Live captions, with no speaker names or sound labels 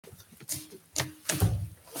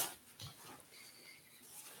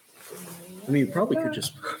I mean, you probably could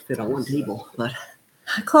just fit on one table, but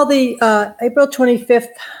I call the April 25th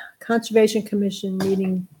Conservation Commission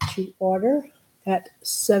meeting to order at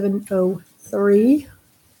 7:03.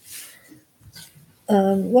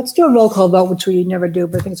 Let's do a roll call vote, which we never do,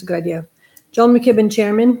 but I think it's a good idea. Joan McKibben,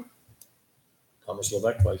 Chairman. Thomas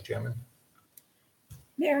Levesque, Vice Chairman.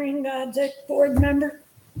 Marion Godzik, Board Member.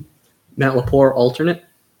 Matt Lepore, alternate.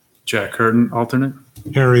 Jack Curtin, alternate.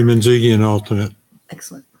 Harry Manzigian, alternate.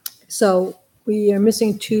 Excellent. So we are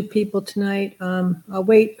missing two people tonight. I'll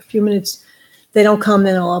wait a few minutes. If they don't come,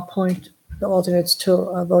 then I'll appoint the alternates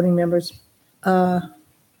to voting members.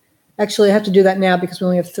 Actually, I have to do that now because we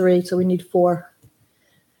only have three, so we need four.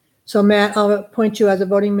 So Matt, I'll appoint you as a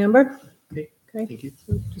voting member. Okay. Thank you.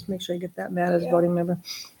 So just make sure you get that, Matt, as a voting member.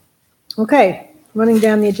 Okay, running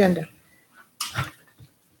down the agenda.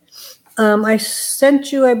 I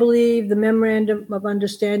sent you, I believe, the memorandum of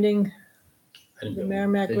understanding. I didn't The know.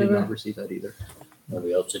 Merrimack They did River. not receive that either.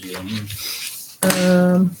 Nobody else did.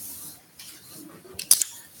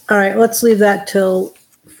 All right, let's leave that till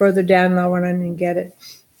further down and I'll run in and get it.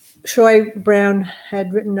 Troy Brown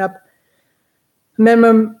had written up a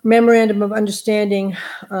memorandum of understanding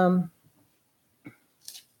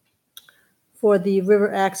for the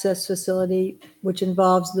river access facility, which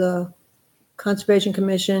involves the Conservation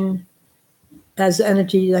Commission as the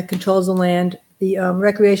entity that controls the land. The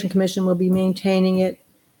Recreation Commission will be maintaining it,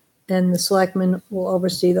 and the selectmen will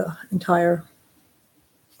oversee the entire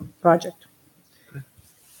project.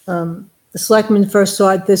 The selectmen first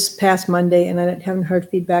saw it this past Monday, and I haven't heard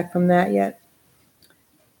feedback from that yet.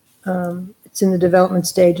 It's in the development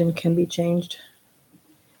stage and can be changed.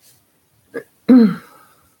 Does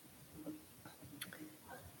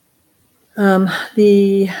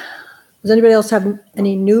anybody else have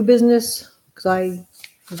any new business? Because I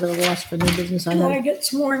was at a loss for new business. Do I get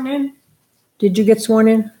sworn in Did you get sworn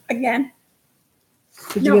in? again?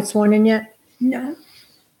 Did you No. get sworn in yet? No.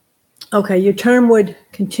 Okay, your term would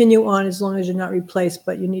continue on as long as you're not replaced,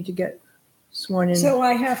 but you need to get sworn in. So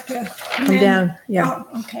I have to Come down, yeah.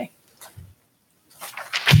 Oh, okay.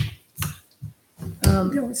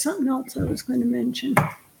 Um, There was something else I was going to mention.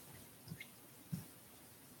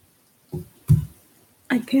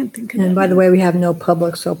 I can't think of it. And by the way, we have no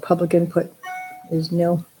public, so public input is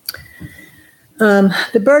nil.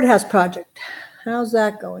 The birdhouse project, how's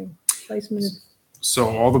that going? Placement is So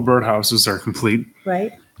all the birdhouses are complete.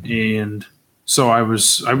 right? And so I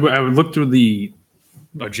would look through the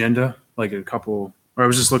agenda, like or I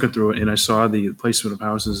was just looking through it and I saw the placement of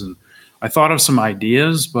houses and I thought of some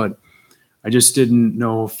ideas, but I just didn't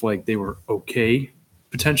know if like they were okay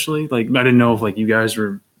potentially. Like I didn't know if like you guys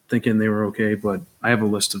were thinking they were okay, but I have a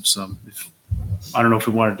list of some. I don't know if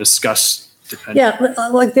we want to discuss. Yeah,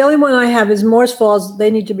 like the only one I have is Morse Falls.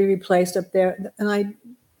 They need to be replaced up there. And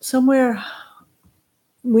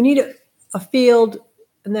we need a field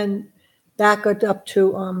and then back it up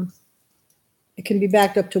to, it can be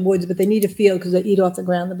backed up to woods, but they need a field because they eat off the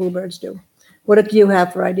ground, the bluebirds do. What do you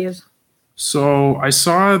have for ideas? So I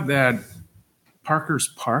saw that Parker's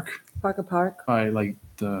Park Parker Park? by like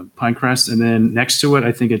the Pinecrest, and then next to it,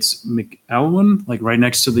 I think it's McElwain, like right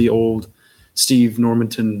next to the old Steve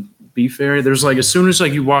Normanton beef area. There's like, as soon as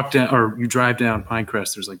like you walk down or you drive down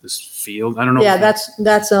Pinecrest, there's like this field. I don't know. Yeah,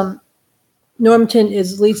 that's Normanton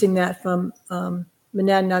is leasing that from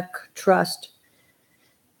Monadnock Trust.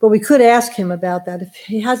 But we could ask him about that. If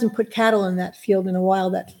he hasn't put cattle in that field in a while,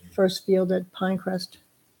 that first field at Pinecrest.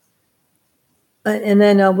 And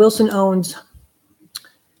then Wilson owns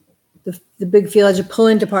the big field as you pull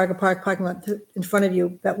into Parker Park parking lot in front of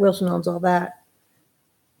you. That Wilson owns all that.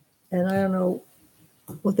 And I don't know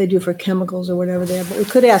what they do for chemicals or whatever they have, but we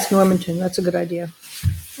could ask Normanton. That's a good idea.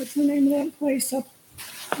 What's the name of that place up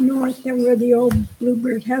north there where the old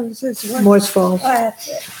bluebird houses were? Morse Falls. Oh, that's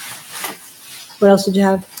it. What else did you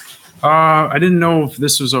have? I didn't know if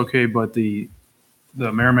this was okay, but the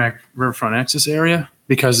Merrimack Riverfront access area,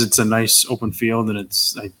 because it's a nice open field and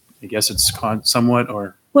it's, I guess it's somewhat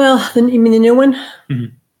or. Well, you mean the new one?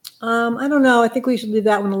 Mhm. I don't know. I think we should leave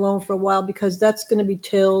that one alone for a while because that's going to be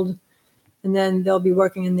tilled and then they'll be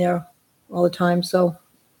working in there all the time. So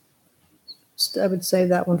I would save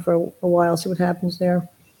that one for a while, see what happens there.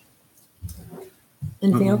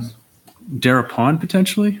 Anything else? Dara Pond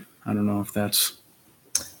potentially? I don't know if that's.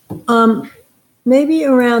 Maybe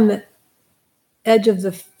around the edge of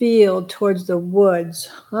the field towards the woods.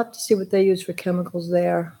 I'll have to see what they use for chemicals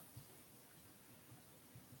there.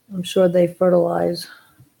 I'm sure they fertilize.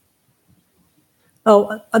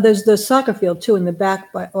 Oh, there's the soccer field too in the back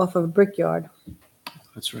off of Brickyard.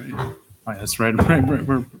 That's right. Oh, that's right.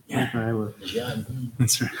 Right. Yeah.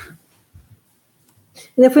 That's right.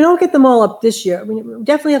 And if we don't get them all up this year, we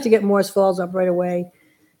definitely have to get Morris Falls up right away.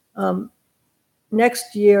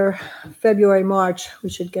 Next year, February, March, we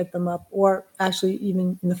should get them up, or actually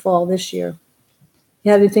even in the fall this year.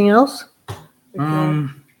 You have anything else? I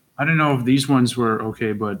don't know if these ones were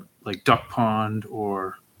okay, but like Duck Pond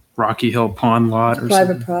or Rocky Hill Pond Lot or Private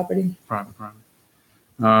something. property. Private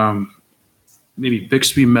property. Maybe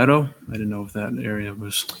Bixby Meadow. I didn't know if that area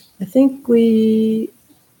was. I think we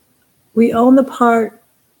own the part,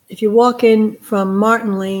 if you walk in from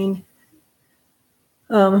Martin Lane,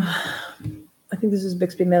 I think this is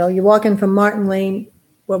Bixby Meadow. You walk in from Martin Lane,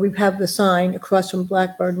 where we have the sign across from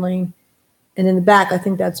Blackbird Lane, and in the back, I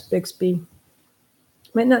think that's Bixby.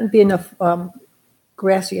 Might not be enough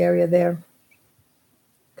grassy area there.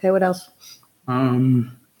 Okay, what else?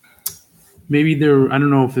 Maybe there. I don't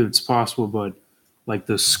know if it's possible, but like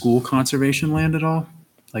the school conservation land at all,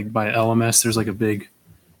 like by LMS, there's like a big.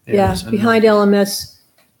 Yeah, behind LMS,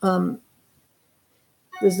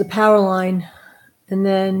 there's the power line, and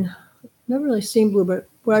then never really seen Bluebird.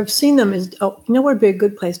 Where I've seen them is, you know what would be a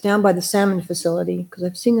good place? Down by the salmon facility, because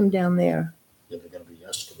I've seen them down there. Yeah, they're gonna be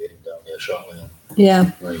excavating down there shortly,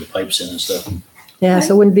 Yeah, running the pipes in and stuff. yeah,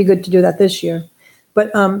 so it wouldn't be good to do that this year.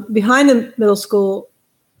 But behind the middle school,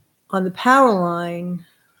 on the power line,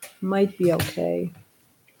 might be okay.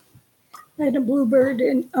 I had a bluebird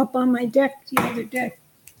up on my deck, the other deck.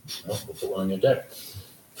 Well, we'll put one on your deck.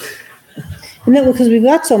 And then, because we've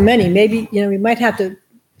got so many, maybe, we might have to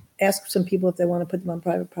ask some people if they want to put them on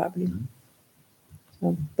private property.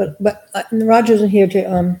 So, but Roger isn't here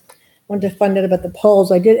to, wanted to find out about the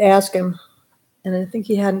poles. I did ask him, and I think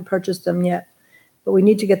he hadn't purchased them yet, but we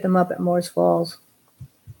need to get them up at Morris Falls.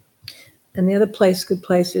 And the other good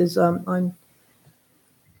place is on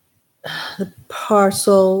the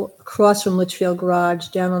parcel across from Litchfield Garage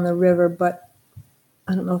down on the river, but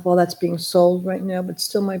I don't know if all that's being sold right now, but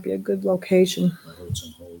still might be a good location. I heard it's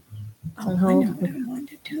on hold. On I know hold. what I wanted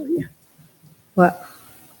to tell you. What?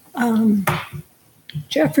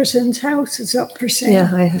 Jefferson's house is up for sale.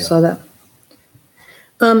 Yeah, I saw that.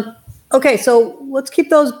 Okay, so let's keep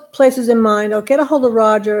those places in mind. I'll get a hold of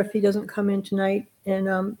Roger if he doesn't come in tonight.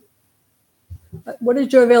 And what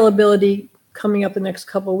is your availability coming up the next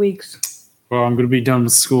couple of weeks? Well, I'm going to be done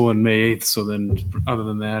with school on May 8th, so then other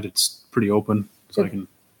than that, it's pretty open. So I can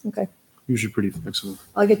Okay, usually pretty flexible.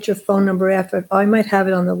 I'll get your phone number after. I might have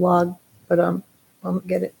it on the log, but I'll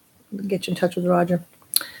get you in touch with Roger.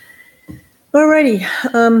 Alrighty,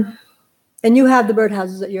 and you have the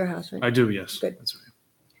birdhouses at your house, right? I do, yes. Good. That's right.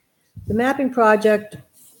 The mapping project,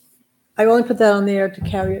 I only put that on there to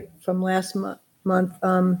carry it from last month.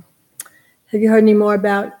 Have you heard any more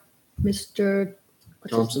about Mr.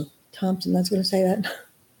 Thompson, that's going to say that.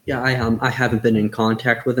 Yeah, I haven't been in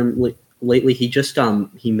contact with him lately. He just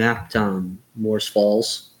he mapped Morris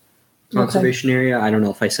Falls conservation area. I don't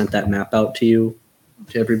know if I sent that map out to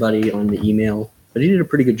everybody on the email, but he did a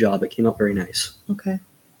pretty good job. It came out very nice. Okay.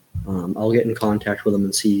 I'll get in contact with him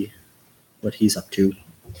and see what he's up to.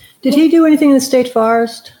 Did he do anything in the state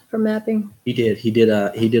forest for mapping? He did. He did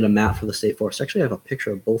a map for the state forest. Actually, I have a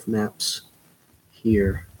picture of both maps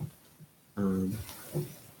here.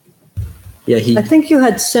 Yeah, I think you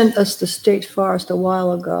had sent us the state forest a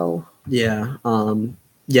while ago. Yeah,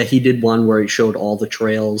 he did one where he showed all the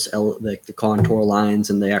trails, the contour lines,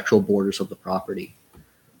 and the actual borders of the property.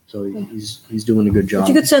 So he's doing a good job. If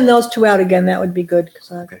you could send those two out again, that would be good,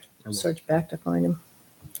 because I'll Okay, I will. search back to find them.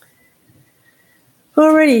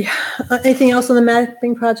 Alrighty, anything else on the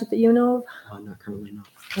mapping project that you know of? Not currently, no.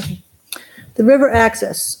 The river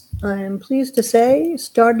access, I am pleased to say,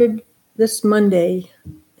 started this Monday,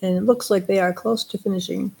 and it looks like they are close to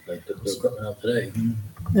finishing. They took the equipment out today.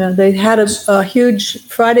 They had a huge,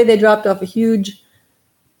 Friday they dropped off a huge,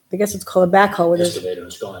 I guess it's called a backhoe. It is. Excavator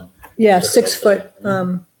is gone. Yeah,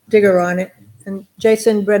 6-foot digger on it. And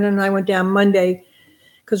Jason, Brendan, and I went down Monday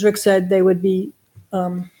because Rick said they would be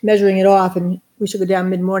measuring it off, and we should go down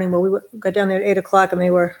mid-morning. Well, we got down there at 8 o'clock, and they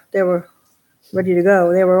were ready to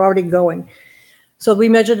go. They were already going. So we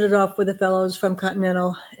measured it off with the fellows from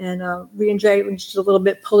Continental, and re-engineered it just a little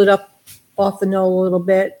bit, pulled it up off the knoll a little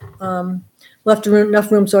bit, left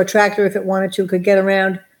enough room so a tractor, if it wanted to, could get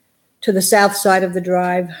around to the south side of the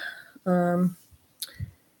drive.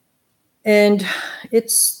 And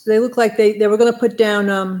they look like they were going to put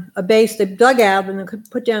down a base. They dug out and they could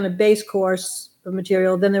put down a base course of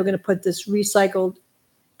material. Then they were going to put this recycled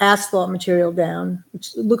asphalt material down,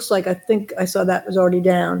 which looks like, I think I saw that was already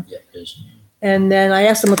down. Yeah, it is. And then I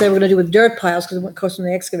asked them what they were going to do with dirt piles, because of course when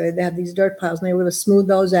they excavated, they had these dirt piles, and they were going to smooth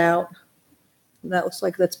those out. And that looks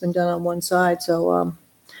like that's been done on one side. So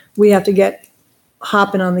we have to get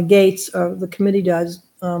hopping on the gates, or the committee does.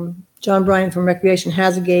 John Bryan from Recreation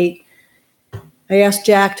has a gate. I asked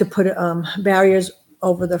Jack to put barriers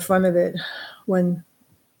over the front of it when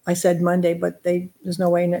I said Monday, but there's no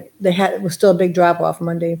way. It was still a big drop off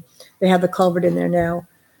Monday. They have the culvert in there now,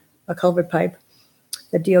 a culvert pipe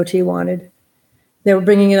that DOT wanted. They were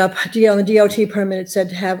bringing it up. On the DOT permit, it said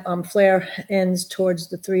to have flare ends towards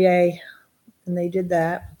the 3A, and they did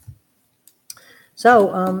that.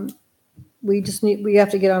 So we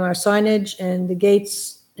have to get on our signage and the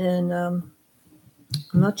gates, and I'm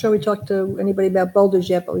not sure we talked to anybody about boulders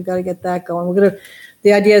yet, but we got to get that going.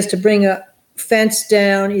 The idea is to bring a fence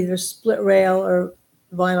down, either split rail or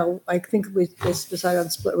vinyl. I think we just decided on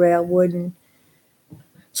split rail, wood, and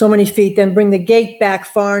so many feet, then bring the gate back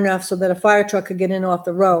far enough so that a fire truck could get in off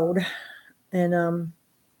the road. And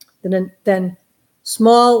then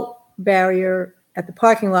small barrier at the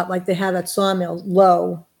parking lot like they have at Sawmill,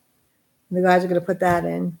 low. And the guys are going to put that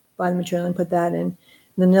in, buy the material and put that in. And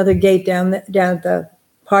then another gate down at the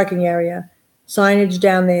parking area, signage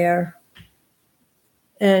down there.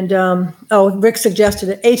 And, Rick suggested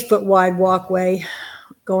an 8-foot wide walkway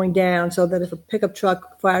going down so that if a pickup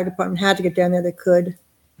truck, fire department had to get down there, they could.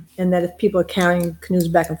 And that if people are carrying canoes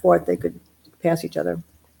back and forth, they could pass each other.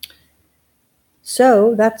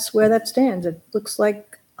 So that's where that stands. It looks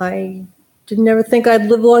like I didn't ever think I'd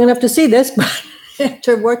live long enough to see this, but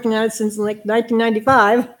after working on it since like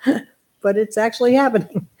 1995, but it's actually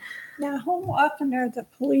happening. Now, how often are the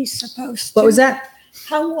police supposed to? What was that?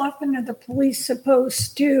 How often are the police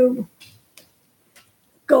supposed to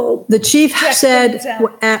go? The chief check said things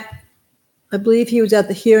out? I believe he was at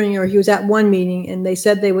the hearing, or he was at one meeting, and they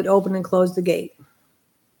said they would open and close the gate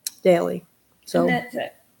daily. So And that's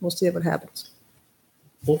it. we'll see what happens.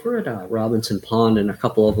 Over at Robinson Pond and a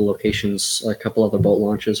couple other locations, a couple other boat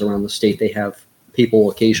launches around the state, they have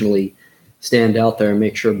people occasionally stand out there and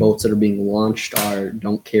make sure boats that are being launched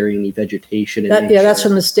don't carry any vegetation. And That's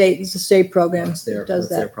from the state. It's the state program That's their, that does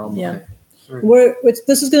that's their that. problem. Yeah. Okay.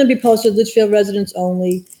 This is going to be posted Litchfield residents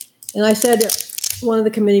only. And I said at one of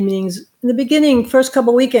the committee meetings in the beginning, first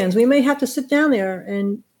couple weekends, we may have to sit down there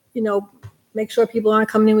and, make sure people aren't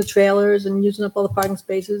coming in with trailers and using up all the parking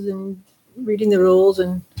spaces and reading the rules.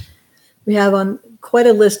 And we have on quite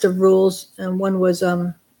a list of rules. And one was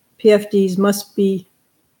PFDs must be,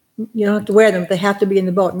 you don't have to wear them, but they have to be in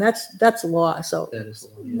the boat. And that's a law. So That is the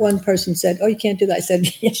one, yeah. one person said, "Oh, you can't do that." I said,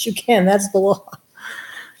 "Yes, you can. That's the law."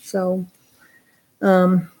 So,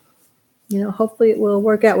 hopefully it will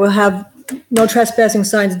work out. We'll have no trespassing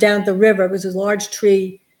signs down at the river. There's a large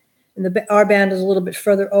tree, and our band is a little bit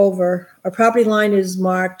further over. Our property line is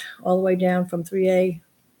marked all the way down from 3A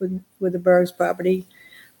with the Berg's property.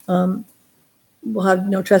 We'll have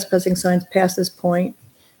no trespassing signs past this point.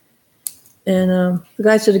 And the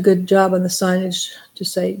guys did a good job on the signage to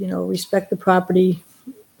say, respect the property,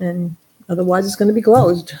 and otherwise it's going to be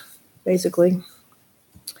closed, basically.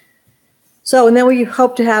 So, and then we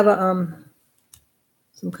hope to have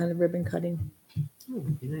some kind of ribbon cutting Oh,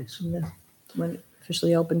 that'd be nice. when it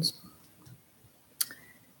officially opens.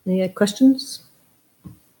 Any questions?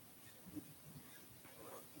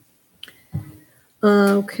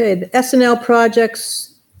 Okay, the S&L projects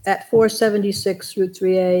at 476 Route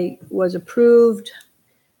 3A was approved.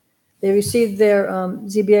 They received their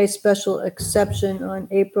ZBA special exception on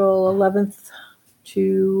April 11th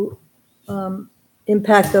to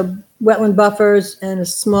impact the wetland buffers and a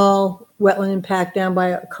small wetland impact down by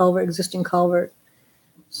a culvert, existing culvert.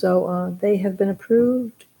 So they have been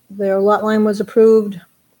approved. Their lot line was approved.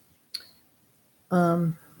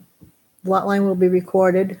 Lot line will be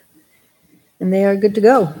recorded, and they are good to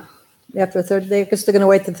go. After 30 days, I guess they're going to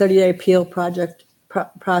wait the 30-day appeal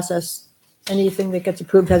process. Anything that gets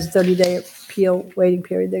approved has a 30-day appeal waiting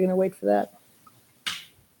period. They're going to wait for that.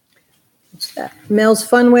 What's that? Mel's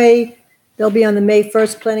Funway, they'll be on the May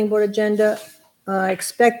 1st planning board agenda. I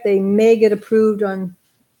expect they may get approved on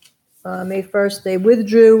May 1st. They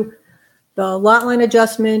withdrew the lot line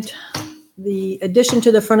adjustment, the addition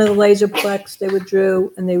to the front of the laserplex they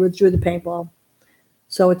withdrew, and they withdrew the paintball.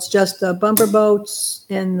 So it's just the bumper boats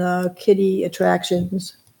and the kiddie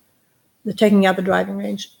attractions. They're taking out the driving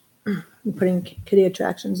range and putting kiddie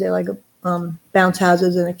attractions there, like bounce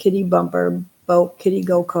houses and a kiddie bumper boat, kiddie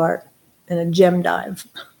go-kart, and a gem dive.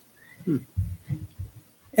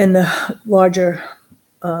 And the larger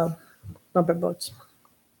bumper boats.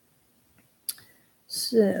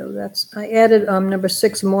 So I added number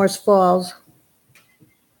 6, Morris Falls.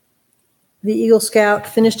 The Eagle Scout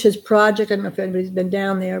finished his project. I don't know if anybody's been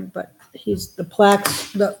down there, but the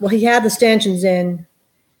plaques, he had the stanchions in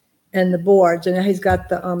and the boards, and now he's got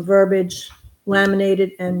the verbiage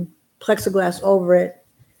laminated and plexiglass over it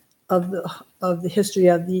of the history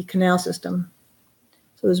of the canal system.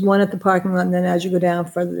 So there's one at the parking lot, and then as you go down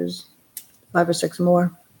further, there's 5 or 6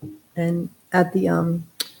 more. And at the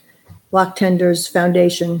Block Tenders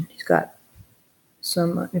Foundation, he's got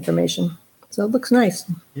some information. So it looks nice.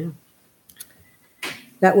 Yeah.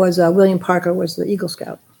 That was William Parker was the Eagle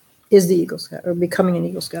Scout, is the Eagle Scout, or becoming an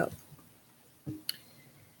Eagle Scout.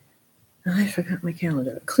 I forgot my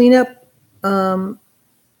calendar. Clean up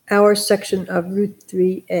our section of Route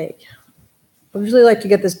 3A. I usually like to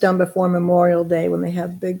get this done before Memorial Day when they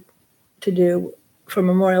have big to do for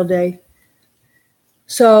Memorial Day.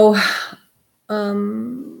 So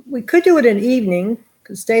we could do it in the evening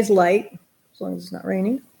because it stays light, as long as it's not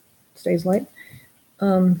raining. It stays light.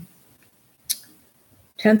 10th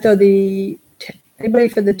or anybody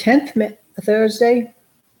for the 10th, Thursday,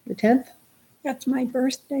 the 10th? That's my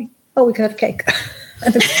birthday. Oh, we could have cake. I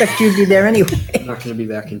didn't expect you to be there anyway. I'm not going to be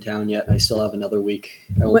back in town yet. I still have another week.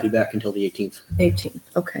 I won't What? be back until the 18th. 18th,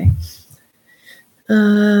 okay.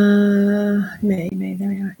 May, there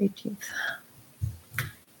we are, 18th.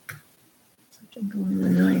 Something going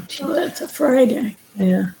on the 19th. Oh, that's a Friday.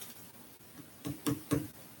 Yeah.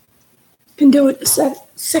 Can do it the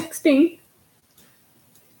 16th.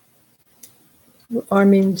 Our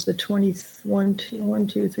meeting's the 21,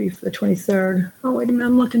 2, 3, the 23rd, Oh, wait a minute,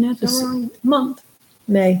 I'm looking at the This- wrong month.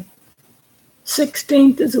 May.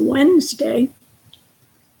 16th is a Wednesday.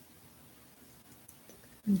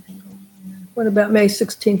 What about May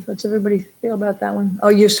 16th? What's everybody feel about that one? Oh,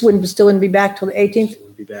 you still wouldn't be back till the 18th?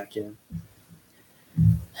 We'll be back, yeah.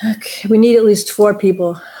 Okay, we need at least 4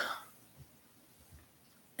 people.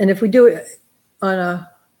 And if we do it on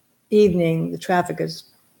a evening, the traffic is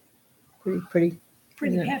pretty,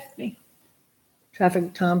 Pretty Yeah. hefty.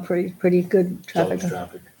 traffic, Tom, pretty good traffic. Self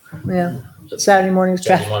traffic. Yeah, Saturday morning's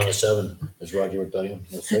Saturday traffic. morning at 7, as Roger would tell you,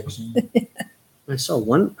 at 6. I saw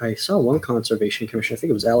one conservation commission. I think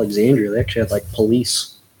it was Alexandria. They actually had like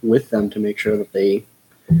police with them to make sure that they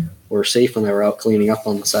were safe when they were out cleaning up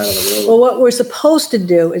on the side of the road. Well, what we're supposed to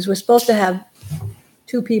do is we're supposed to have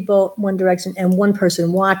 2 people, one direction, and 1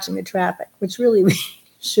 person watching the traffic, which really we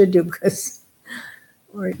should do because,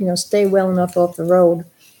 or, stay well enough off the road.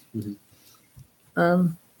 Mhm.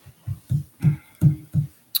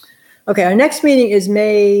 Okay, our next meeting is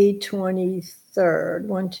May 23rd.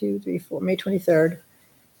 1, 2, 3, 4, May 23rd.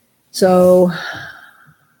 So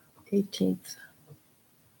 18th.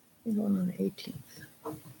 We're going on the 18th.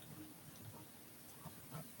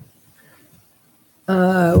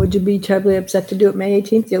 Would you be terribly upset to do it May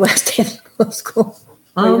 18th, your last day of school?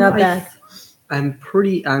 Or you're not back? I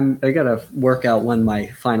gotta work out when my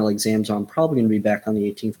final exams are. I'm probably gonna be back on the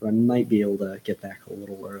 18th, but I might be able to get back a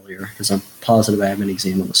little earlier because I'm positive I have an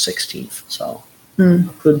exam on the 16th. So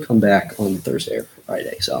could come back on Thursday or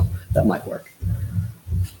Friday. So that might work.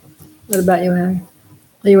 What about you, Harry?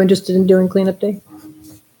 Are you interested in doing cleanup day?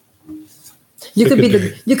 You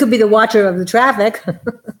could be the watcher of the traffic.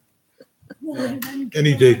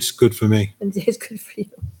 Any date's good for me. And it's good for you.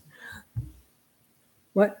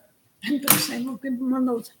 What? I'm gonna say, look at one of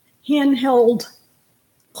those handheld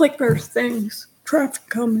clicker things. Traffic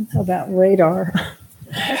coming. How about radar?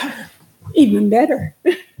 Even better.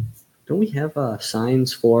 Don't we have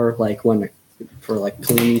signs for like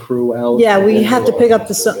cleaning crew out? Yeah, we have to pick up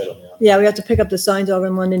the We'll sign. get 'em, yeah. Yeah, we have to pick up the signs over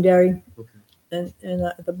in Londonderry Okay. and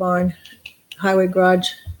at the barn, highway garage,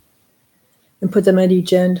 and put them at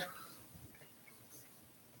each end.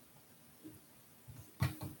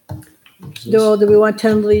 Do we want to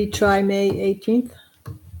tentatively try May 18th?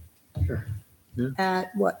 Sure.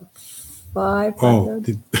 At what, 5? Oh,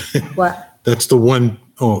 5:30? What? that's the one,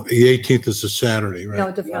 oh, the 18th is a Saturday, No, right?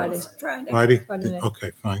 it's a Friday. Friday. Friday? Friday night.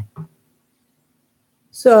 Okay, fine.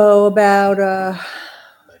 So about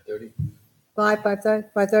 5:30.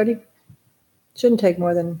 5:30? Shouldn't take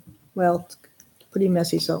more than, well, it's pretty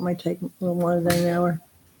messy, so it might take a little more than an hour.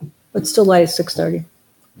 But still light at 6:30.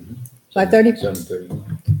 5:30?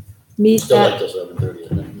 7:30. Meet Still like at, till 7:30,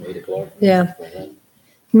 and then 8 o'clock. Yeah. By then.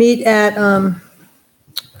 meet at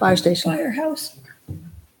fire station, Firehouse.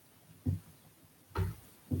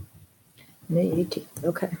 May 18th,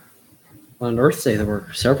 okay. On Earth Day, there were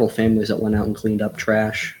several families that went out and cleaned up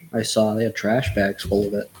trash. I saw they had trash bags full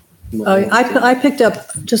of it. Oh, I picked up,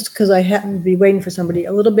 just because I happened to be waiting for somebody,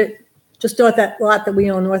 a little bit, just north that lot that we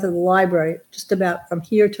own north of the library, just about from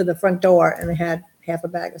here to the front door, and they had half a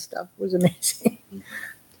bag of stuff. It was amazing.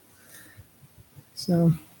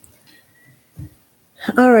 So,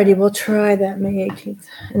 alrighty, we'll try that May 18th.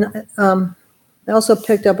 And I also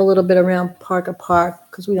picked up a little bit around Parker Park,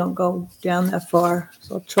 because we don't go down that far,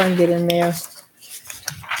 so I'll try and get in there.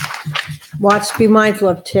 be mindful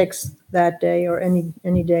of ticks that day or any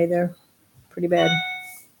day. They're pretty bad.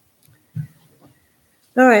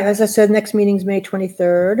 All right, as I said, next meeting's May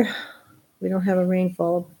 23rd. We don't have a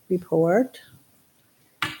rainfall report.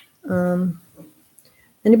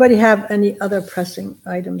 Anybody have any other pressing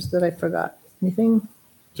items that I forgot? Anything?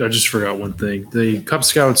 I just forgot one thing. The Cub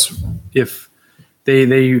Scouts, if they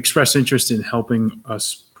expressed interest in helping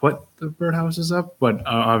us put the birdhouses up, but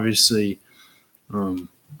obviously, I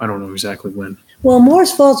don't know exactly when. Well,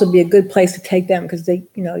 Morris Falls would be a good place to take them because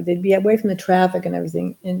they'd be away from the traffic and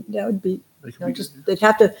everything, and that would be they'd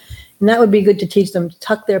have to, and that would be good to teach them to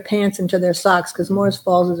tuck their pants into their socks because Morris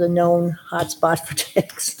Falls is a known hot spot for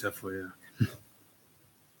ticks. Definitely, yeah.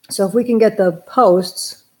 So if we can get the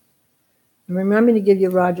posts, and remember to give you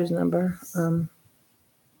Roger's number.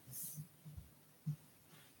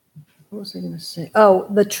 What was I going to say? Oh,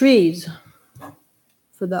 the trees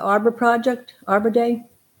for the Arbor project, Arbor Day.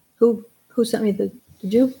 Who sent me did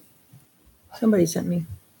you? Somebody sent me.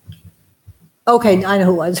 Okay, I know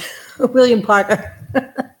who it was. William Parker.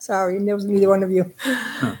 Sorry, there was neither one of you.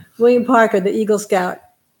 William Parker, the Eagle Scout.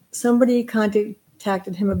 Somebody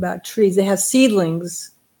contacted him about trees. They have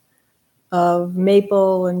seedlings of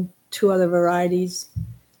maple and 2 other varieties.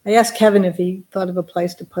 I asked Kevin if he thought of a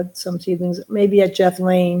place to put some seedlings, maybe at Jeff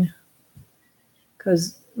Lane,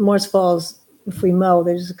 because Morse Falls, if we mow,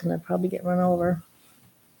 they're just going to probably get run over.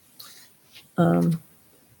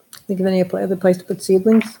 Think of any other place to put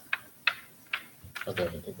seedlings? Okay, I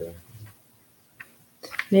think that.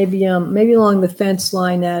 Maybe along the fence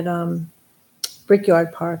line at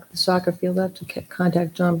Brickyard Park, the soccer field. I have to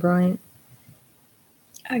contact John Bryant.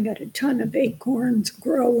 I got a ton of acorns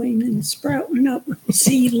growing and sprouting up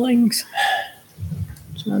seedlings.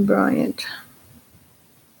 John Bryant.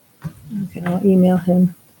 Okay, I'll email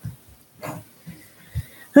him.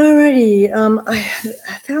 Alrighty,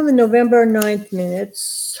 I found the November 9th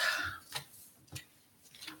minutes.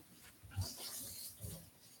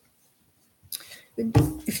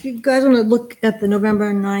 If you guys want to look at the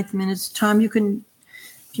November 9th minutes, Tom, you can,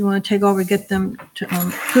 if you want to take over, get them to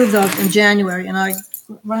approve those in January, and I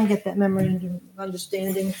want to get that memorandum of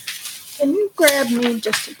understanding. Can you grab me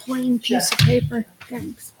just a plain piece of paper?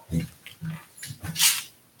 Thanks.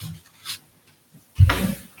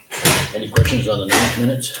 Any questions on the 9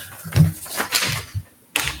 minutes?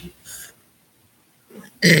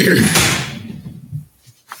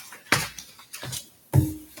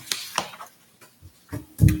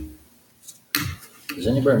 Does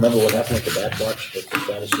anybody remember what happened with the bat box? What the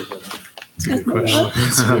status of it? Good question.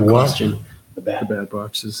 That's a good What? question. The The bat, bad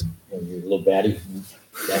boxes. your little batty.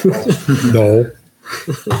 Bat box? No,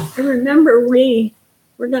 I remember we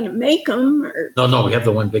were going to make them, or No, we have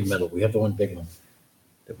the one big metal. We have the one big one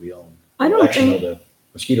that we own. I don't Actually, think no, the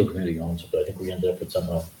mosquito committee owns it, but I think we ended up with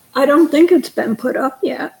somehow. it's been put up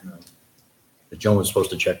yet. But Joan was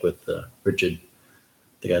supposed to check with Richard,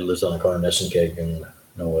 the guy that lives on the corner of Ness and Cake, and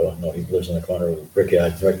no, he lives on the corner of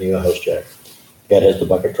Brickyard, right near your house, Jack. The guy that has the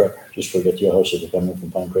bucket truck, just forget your house as you come in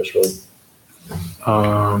from Pinecrest Road.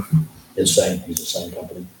 He's a sign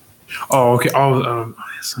company. Oh, okay. Oh,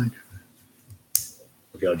 yes,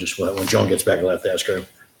 Okay, I'll just, when Joan gets back, I'll have to ask her,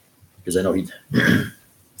 because I know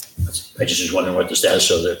I just was wondering what the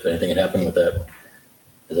status of if anything had happened with that.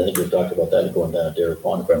 Because I think we've talked about that going down at Dairy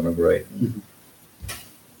Pond, if I remember right.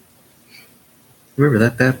 Remember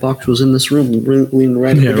that bat box was in this room, leaning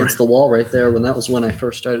right up Yeah, against the wall right there. When that was when I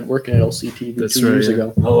first started working at LCTV That's 2 years right,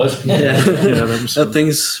 ago. Oh, was it? Yeah, yeah, that was that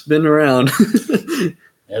thing's been around.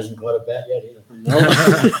 Hasn't caught a bat yet either.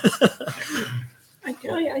 I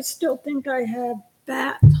tell you, I still think I have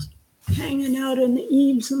bats hanging out in the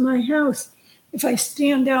eaves of my house. If I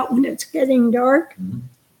stand out when it's getting dark,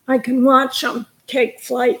 I can watch them take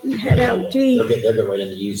flight and head out They'll deep. get right in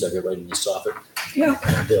the eaves, they'll get right in the soffit. Yeah.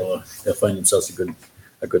 They'll find themselves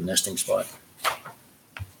a good nesting spot.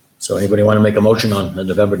 So anybody want to make a motion on the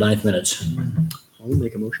November 9th minutes? I'll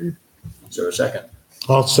make a motion. Is there a second?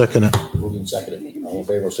 I'll second it. Moving and seconded. All in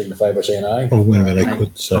favor, signify by saying aye. Oh, wait a minute, I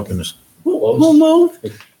couldn't second it. Who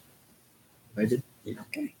moved? I did.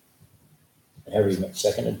 Okay. Harry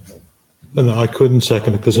seconded. No, I couldn't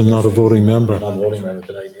second it because I'm not a voting member. I'm not voting member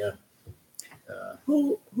tonight, yeah.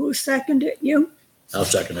 Who seconded you? I'll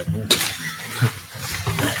second it.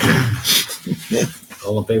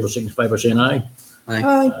 All in favor, signify by saying aye.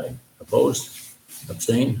 Aye. Opposed?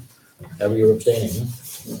 Abstain? Harry, you're abstaining,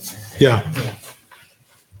 huh? Yeah,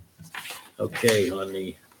 Okay, on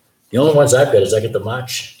the only ones I've got is I get the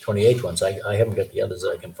March 28th ones. I haven't got the others that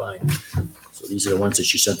I can find. So these are the ones that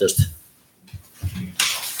she sent us. Okay.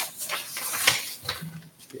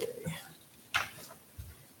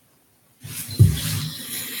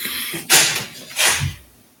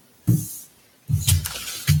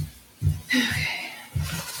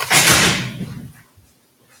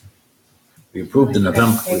 We approved the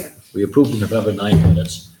November 9th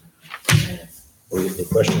minutes. The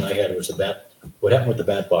question I had was what happened with the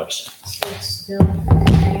bat box? Still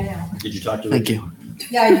hanging out. Did you talk to? Thank you.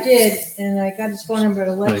 Yeah, I did, and I got his phone number at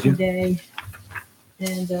election day,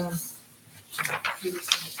 and, he was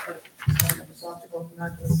off to go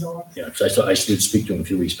knock on the door. Yeah, because I did speak to him a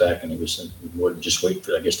few weeks back, and he was more than just wait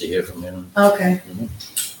for, I guess, to hear from him. Okay. Mhm.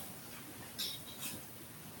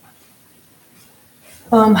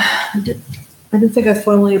 I didn't think I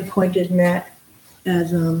formally appointed Matt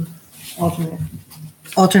as,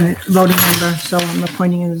 alternate voting member, so I'm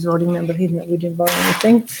appointing him as voting member. We didn't vote on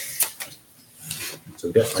anything. So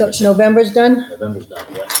we got, So like I said, November's done? November's done,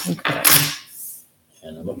 yeah. Okay.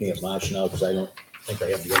 And I'm looking at March now because I don't think I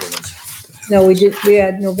have the other ones. No, we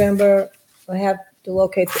had November. I have to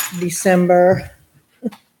locate December.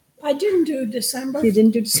 I didn't do December. You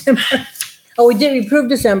didn't do December? Oh, we did, we approved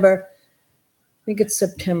December. I think it's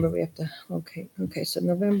September we have to, okay, so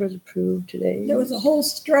November's approved today. There was a whole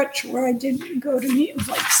stretch where I didn't go to meet. It was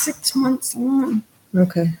like 6 months long.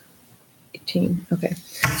 Okay, 18, okay.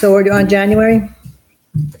 So we're on January?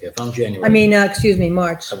 Okay, I found January. I mean, excuse me,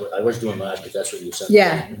 March. I was doing March because that's what you said.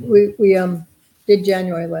 Yeah, we did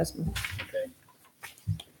January last month. Okay.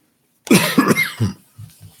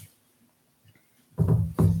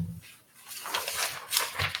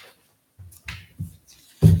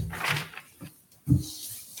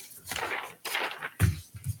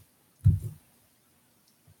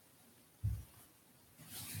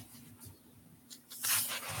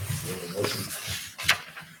 We have a motion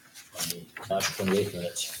on the March 28th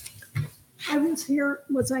minutes. I was here,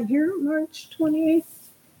 was I here March 28th?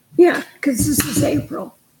 Yeah, because this is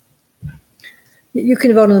April. You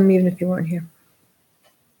can vote on them even if you weren't here.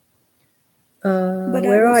 But I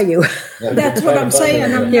Where was- are you? That's what I'm saying.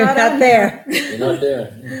 I'm You're not not on there. You're not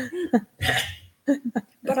there.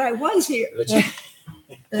 But I was here.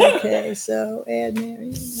 Okay, so add Mary,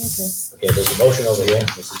 okay. Okay, there's a motion over here.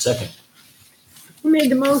 What's the second? Who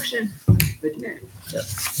made the motion?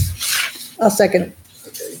 I'll second it.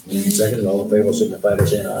 Okay, second, all in favor, signify by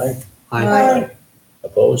saying aye. Aye.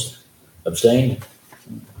 Opposed? Abstained?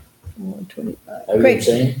 125. Are you Great.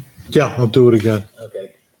 abstaining? Yeah, I'll do it again.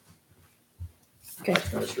 Okay. Okay.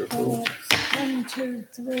 Minutes are approved. 1, 2,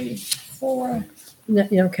 3, 4. No,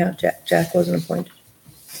 you don't count Jack. Jack wasn't appointed.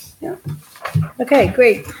 Yeah. Okay,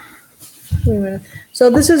 great. Wait a minute. So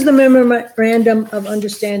this is the memorandum of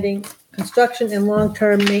understanding, construction and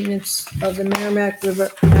long-term maintenance of the Merrimack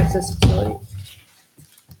River Access Facility.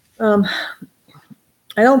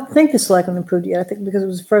 I don't think the selectmen approved it yet. I think because it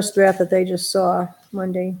was the first draft that they just saw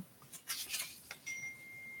Monday.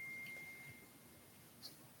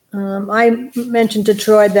 I mentioned to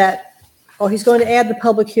Troy that, he's going to add the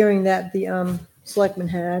public hearing that the selectmen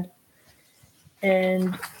had.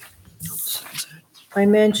 And I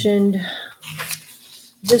mentioned,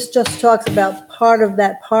 this just talks about part of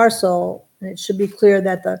that parcel, and it should be clear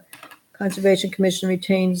that the Conservation Commission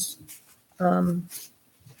retains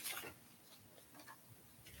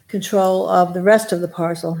control of the rest of the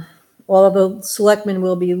parcel. All of the selectmen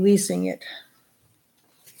will be leasing it.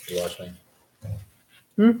 You lost me.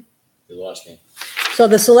 Hmm? You lost me. So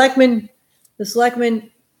the selectmen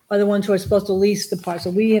are the ones who are supposed to lease the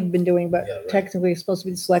parcel. We have been doing, but Yeah, right. technically it's supposed to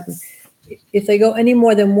be the selectmen. If they go any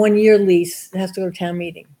more than 1 year lease, it has to go to town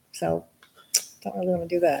meeting. So don't really want to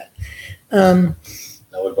do that. Now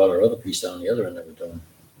what about our other piece down the other end that we're doing?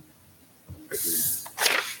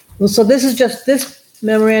 Well, so this is just, this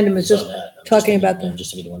memorandum is just, On that, I'm talking thinking- about the- I'm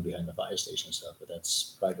just thinking the one behind the fire station stuff, but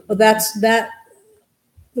that's private. well, that's that.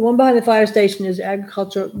 The one behind the fire station is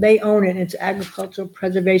agricultural. They own it. It's agricultural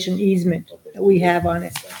preservation easement Okay. that we have on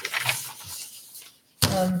it.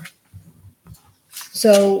 Thank you.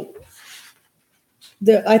 So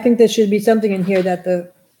I think there should be something in here that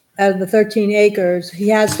out of the 13 acres, he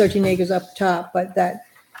has 13 acres up top, but that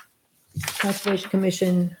Conservation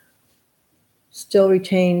Commission still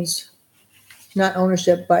retains not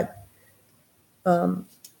ownership, but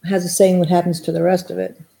has a say in what happens to the rest of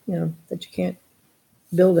it, that you can't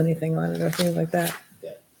build anything on it or things like that.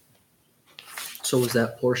 So is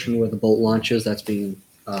that portion where the boat launches, that's being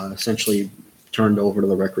essentially turned over to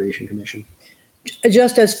the Recreation Commission?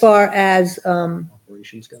 Just as far as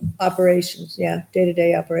Operations go? operations, yeah,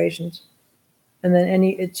 day-to-day operations. And then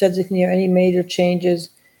it says in here, any major changes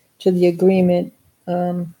to the agreement,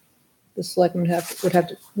 the selectmen would have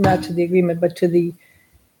to, not to the agreement, but to the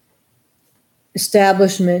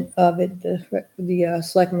establishment of it, the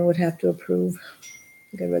selectmen would have to approve.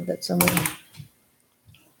 I think I read that somewhere.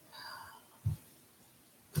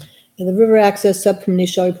 And the River Access Subcommittee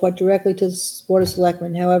shall report directly to the Board of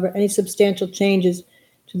Selectmen. However, any substantial changes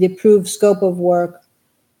to the approved scope of work,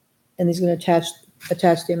 and he's going to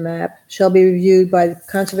attach the map, shall be reviewed by the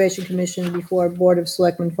Conservation Commission before Board of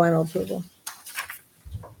Selectmen final approval.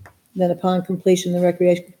 Then upon completion, the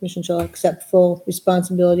Recreation Commission shall accept full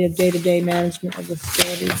responsibility of day-to-day management of the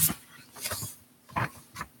facility.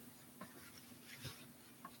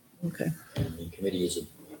 Okay. And the committee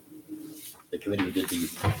the committee who did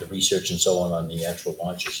the research and so on the actual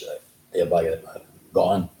launches, thereby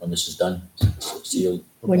gone when this is done. Sealed.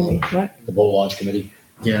 What do you mean? What? The boat launch committee.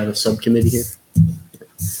 Yeah, the subcommittee here.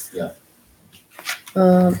 Yeah,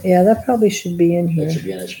 that probably should be in That here. should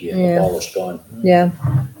be Yeah. abolished, gone. Yeah.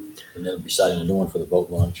 And they'll be starting a new one for the boat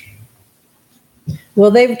launch.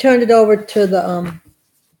 Well, they've turned it over to the,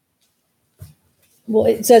 well,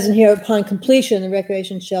 it says in here, upon completion, the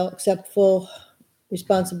recreation shall accept full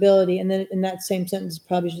responsibility. And then in that same sentence,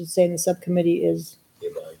 probably should say in the subcommittee is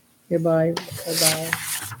Hereby. hereby.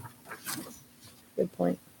 Good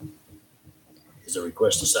point. There's a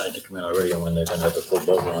request decided to come in already on when they're gonna have the full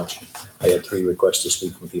boat launch. I had 3 requests this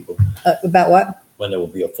week from people, About what? when there will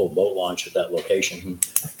be a full boat launch at that location.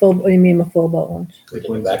 A full, what do you mean a full boat launch? We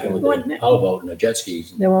can be back in with the powerboat and the jet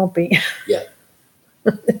skis. There won't be. Yeah.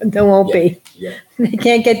 There won't be. Yeah. They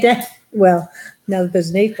can't get down. Well, now that there's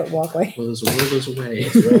an 8-foot walkway. Well, there's a will, there's a way.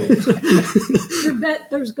 That's right. I bet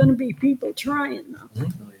there's gonna be people trying though.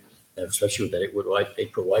 And especially with that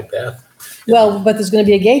 8-foot wide path. Well, but there's gonna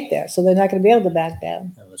be a gate there, so they're not gonna be able to back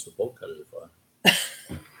down. And that's what boat cutters are for.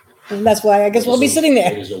 And that's why I guess we'll be sitting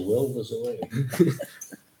there. There's a will, there's a way.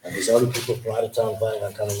 And there's already people from out of town planning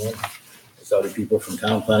on coming in. There's already people from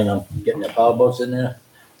town planning on getting their power boats in there.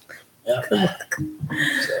 Yeah.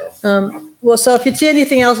 So, Well, so if you see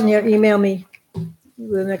anything else in here, email me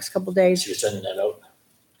the next couple days. so you're sending that out?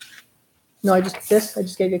 No, I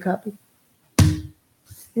just gave you a copy.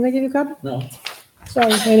 Didn't I give you a copy? No. Sorry,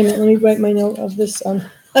 wait a minute, let me write my note of this,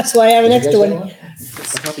 that's why I have an extra one. A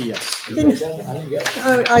copy, yes. You guys have one? I didn't get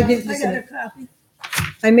it. I did, I got a copy.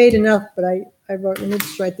 I made enough, but I wrote, let me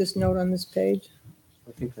just write this note on this page.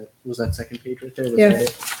 I think that was that second page right there. Was Yeah. that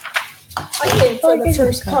it? I think for the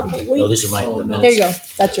first couple of No, weeks, this is my. Oh, no. There you go,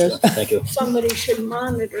 that's yours. Thank you. somebody should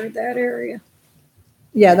monitor that area.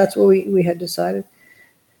 Yeah, that's what we had decided.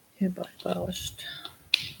 Hereby abolished.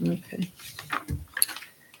 Okay.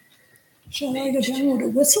 Shall I go down with a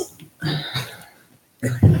whistle?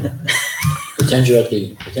 Pretend you're at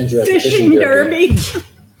the Fishing derby.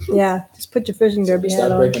 Yeah, just put your fishing derby hat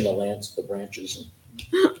Start on. breaking the branches.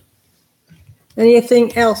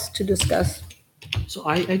 Anything else to discuss? So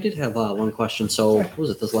I did have one question. So what was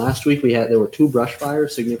it this last week? There were 2 brush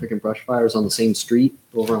fires, significant brush fires on the same street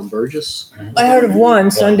over on Burgess. I heard of one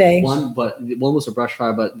Sunday. One was a brush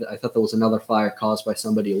fire, but I thought there was another fire caused by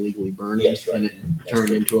somebody illegally burning, Yes, right. and it That's turned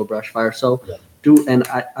true. into a brush fire. So Yeah.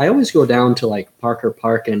 I always go down to like Parker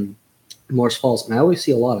Park and Morse Falls, and I always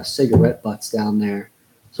see a lot of cigarette butts down there.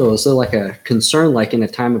 So is there like a concern, like in a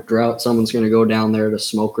time of drought, someone's going to go down there to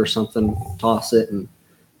smoke or something, toss it, and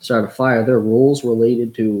start a fire? Are there rules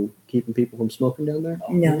related to keeping people from smoking down there?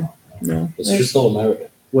 No. It's just still America.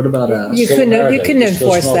 What about You Still couldn't America, couldn't you still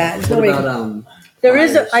enforce smoke. that. what Nobody- about There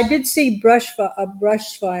is, fires? I did see a brush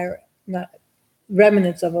fire, not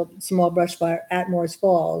remnants of a small brush fire at Morris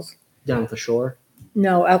Falls. down at the shore?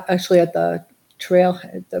 No, actually at the trail,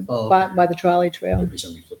 Oh. by the trolley trail. Maybe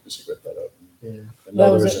somebody flipped the cigarette butt out. Yeah. But That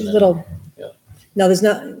no, was there a isn't any. little, Yeah. no, there's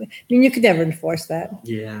not, I mean, you could never enforce that.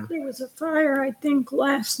 Yeah. There was a fire, I think,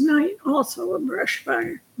 last night, also a brush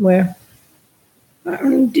fire. Where? I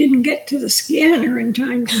didn't get to the scanner in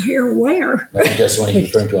time to hear where. I think that's the one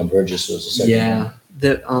he's referring to on Burgess was the second. Yeah. one.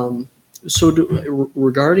 That so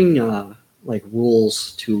regarding like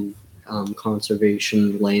rules to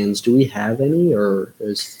conservation lands, do we have any, or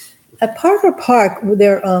is At Parker Park,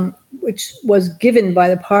 there, which was given by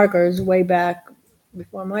the Parkers way back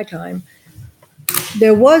before my time,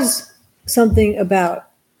 there was something about,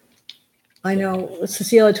 I know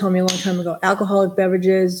Cecilia told me a long time ago, alcoholic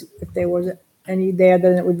beverages, if there was any there,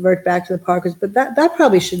 then it would revert back to the Parkers, but that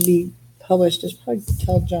probably should be published. Just probably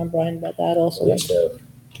tell John Bryan about that So also. we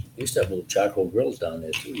used to have little charcoal grills down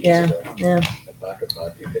there too. years Yeah, ago. yeah. At Parker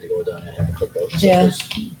Park, you had to go down there and have a cookout. Yeah.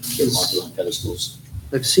 Get them on pedestals.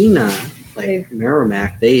 I've seen like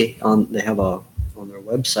Merrimack, they have on their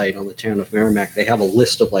website on the town of Merrimack, they have a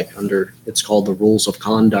list of like it's called the rules of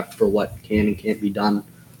conduct for what can and can't be done.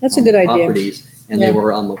 That's a on good idea. properties, and Yeah. they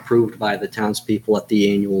were approved by the townspeople at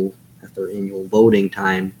their annual voting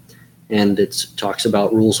time. And it talks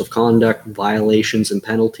about rules of conduct, violations and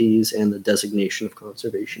penalties, and the designation of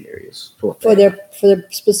conservation areas. For their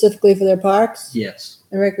specifically for their parks Yes.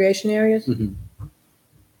 and recreation areas? Mhm.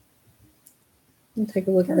 We'll take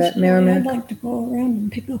a look at that Personally, I'd Merrimack. like to go around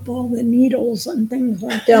and pick up all the needles and things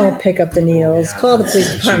like Don't that. pick up the needles. Call the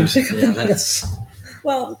police department. Jeez, Pick up yeah, the needles. that's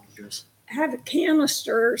Well, have a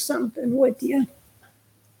canister or something with you.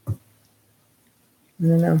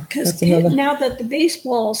 No, Because that's another. now that the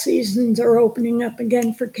baseball seasons are opening up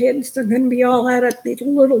again for kids, they're going to be all out at the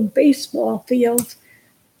little baseball fields.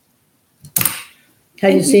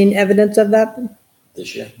 Have you seen evidence of that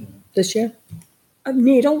This year. this year? Of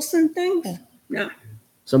needles and things? Yeah. No.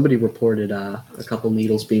 somebody reported a couple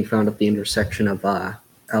needles being found at the intersection of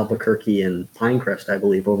Albuquerque and Pinecrest, I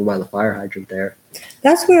believe, over by the fire hydrant there.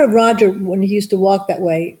 That's where Roger, when he used to walk that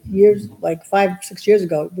way years, like 5-6 years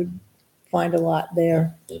ago, would find a lot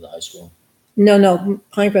there. In the high school. No,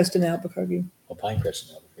 Pinecrest and Albuquerque. Oh, Pinecrest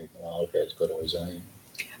in Albuquerque. Oh, okay, it's good always on.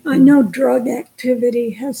 I know drug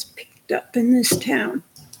activity has picked up in this town.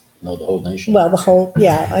 No, the whole nation. Well, the whole,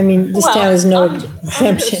 yeah, I mean, this Well, town is no I'm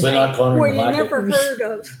exemption. We're not cornering Where the you market. never heard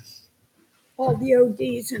of all the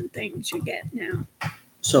ODs and things you get now.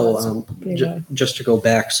 So pretty bad. just to go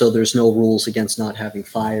back, so there's no rules against not having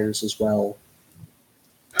fires as well.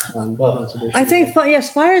 Well, Conservation I think, Area.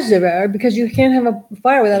 yes, fires are rare because you can't have a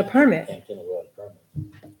fire without a permit. Can't get a without a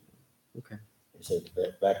permit. Okay. He said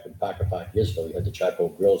back in Parker 5 years ago, you had the charcoal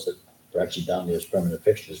grills that were actually down there as permanent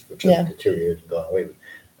fixtures, which Yeah. have deteriorated and gone away.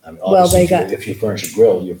 I mean, Well, obviously, they if you furnish a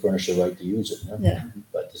grill, you furnish the right to use it. You know? Yeah.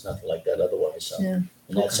 But there's nothing like that otherwise. So Yeah.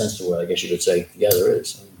 in that sense, to where I guess you could say, yeah, there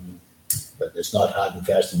is. But it's not hard and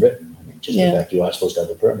fast and written. I mean, just Yeah. the fact you are supposed to have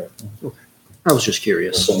a permit. I was just There's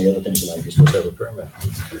curious. so many other things in life you're supposed to have a permit.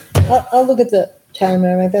 I'll look at the town of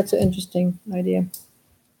Merrimack. That's an interesting idea.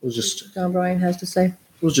 John Bryan has to say.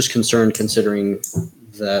 Was just concerned considering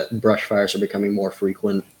that brush fires are becoming more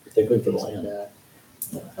frequent. They're good for the Things like land.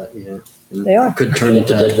 that. Yeah. And They are. Could Turn turn into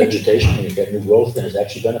dead into, vegetation and you get new growth and it's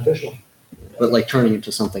actually beneficial. but like turning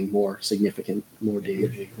into something more significant, more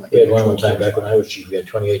damaging. Like We had one time back when I was chief, we had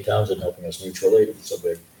 28 towns in helping us mutual aid. It was so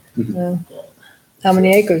big. Yeah. How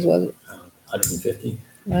many acres was it? 150.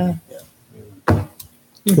 Wow.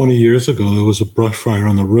 20 years ago, there was a brush fire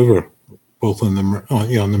on the river, both on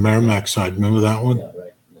the Merrimack side. Remember that one? Yeah,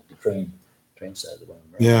 right. The train side. The one on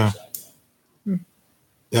the Yeah. American side,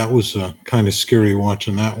 That was kind of scary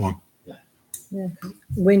watching that one.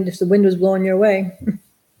 Wind, if the wind was blowing your way.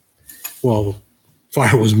 Well, the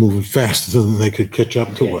fire was moving faster than they could catch up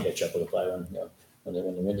You to can't it. catch up with a fire on, when the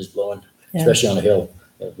wind is blowing, Yeah. especially on a hill.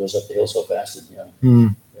 It goes up the hill so fast that, Hmm.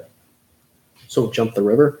 So jump the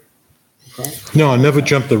river. No, I never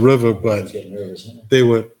jumped the river, I was but getting nervous. they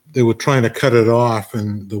were trying to cut it off,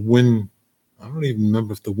 and the wind. I don't even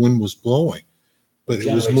remember if the wind was blowing, but it was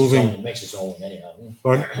Generates its moving. own- It makes its own wind anyhow.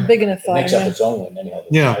 Pardon? Big enough It fire. makes up Yeah. its own wind anyhow.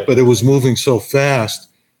 Yeah, but it was moving so fast.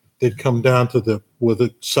 They'd come down to where the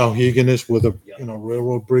Sauhegan is, where the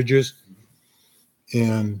railroad bridges,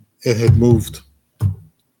 and it had moved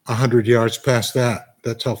 100 yards past that.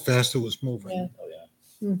 That's how fast it was moving. Yeah. Oh,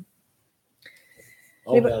 yeah. Hmm.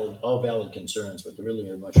 All Yeah, but- valid concerns, but there really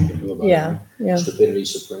isn't much you can do about it. Yeah, yeah. Stupidity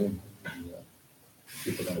supreme. And,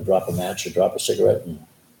 people are going to drop a match or drop a cigarette. And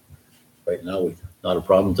right now, not a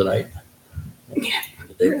problem tonight. The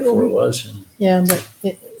day before it was. And Yeah,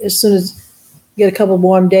 but as soon as you get a couple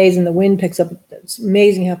warm days and the wind picks up, it's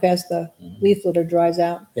amazing how fast the leaf litter dries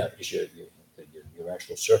out. yeah, because your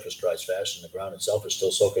actual surface dries fast and the ground itself is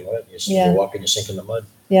still soaking wet. Yeah. You're walking, you sink in the mud.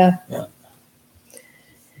 Yeah. Yeah.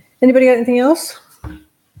 Anybody got anything else?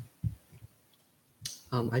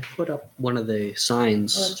 I put up one of the Oh,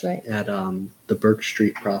 signs that's right. at the Birch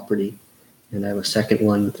Street property, and I have a second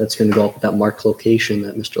one that's going to go up at that marked location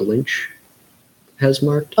that Mr. Lynch has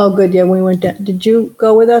marked. Oh, good. Yeah, we went down. Did you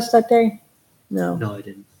go with us that day? No. No, I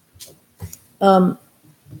didn't.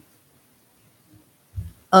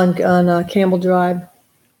 On Campbell Drive.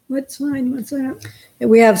 What sign was that?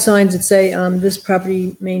 We have signs that say, this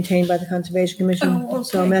property maintained by the Conservation Commission. Oh,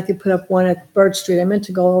 So okay. Matthew put up one at Birch Street. I meant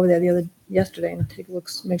to go over there yesterday and take a look,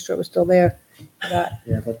 make sure it was still there. Forgot.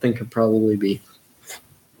 Yeah, that thing could probably be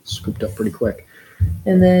scooped up pretty quick.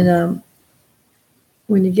 And then,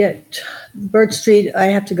 when you get Birch Street, I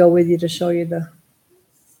have to go with you to show you the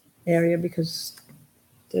area because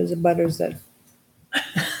there's a butters that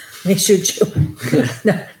may shoot you.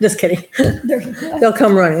 No, just kidding. There's a They'll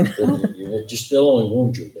come running. They'll only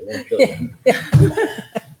wound you. They won't kill you.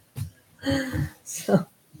 So,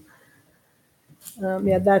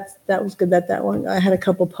 yeah, that was good. That one. I had a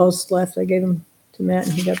couple posts left. I gave them to Matt,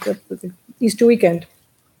 and he got the for the Easter weekend.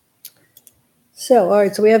 So, all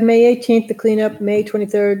right. So we have May 18th to clean up. May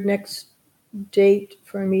 23rd next date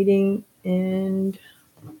for a meeting, and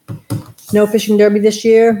no fishing derby this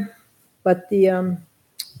year. But the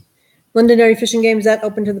Londonderry Fishing Game, is that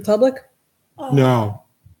open to the public? Oh, No,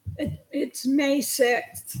 It's May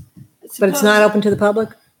 6th. But it's not open to the public?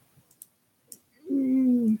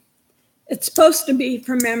 It's supposed to be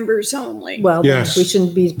for members only. Well, then Yes. we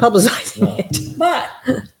shouldn't be publicizing No. it. But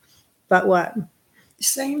But what?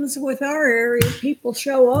 same as with our area, people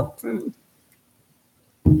show up from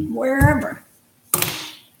wherever.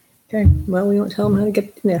 Okay, well, we won't tell them how to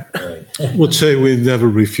get in there. Right. we'll say we never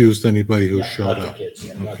refused anybody who Yeah, showed not the up. kids,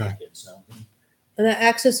 yeah, not the Okay. kids, no. And that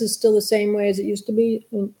access is still the same way as it used to be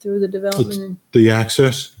through the development? and- The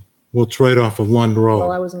access, well, it's right off of Lund Well,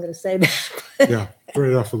 I Road. wasn't going to say that. Yeah,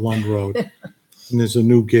 right off of Lund Road. And there's a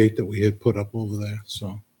new gate that we had put up over there,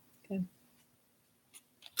 so.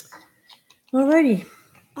 All righty,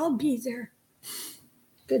 I'll be there.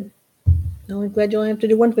 good. I'm glad you only have to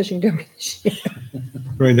do one fishing derby this year.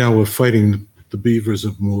 Right now, we're fighting, the beavers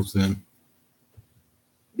have moved in.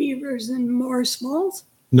 Beavers in Morris Falls.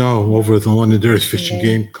 No, over at the Londonderry Fishing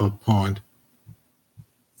Game Club Pond.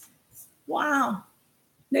 Wow.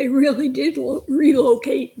 They really did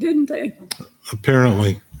relocate, didn't they?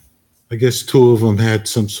 Apparently, I guess two of them had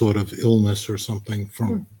some sort of illness or something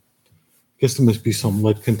from, I guess there must be some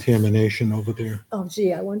lead contamination over there. Oh,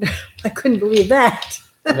 gee, I wonder, I couldn't believe that.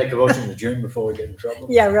 Make a motion to adjourn before we get in trouble.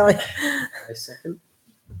 Yeah, really. I second.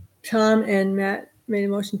 Tom and Matt made a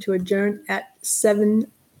motion to adjourn at 7:44.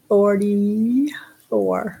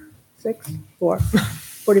 44.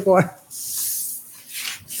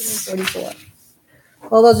 7:44.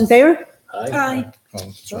 All those in favor? Aye.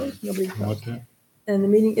 Oh, sorry. Nobody. What that? And the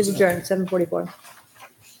meeting is adjourned, 7:44.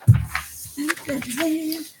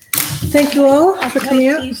 Thank you all I'll for take coming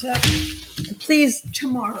out. these up Please,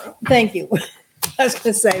 tomorrow. thank you. I was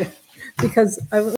going to say, because I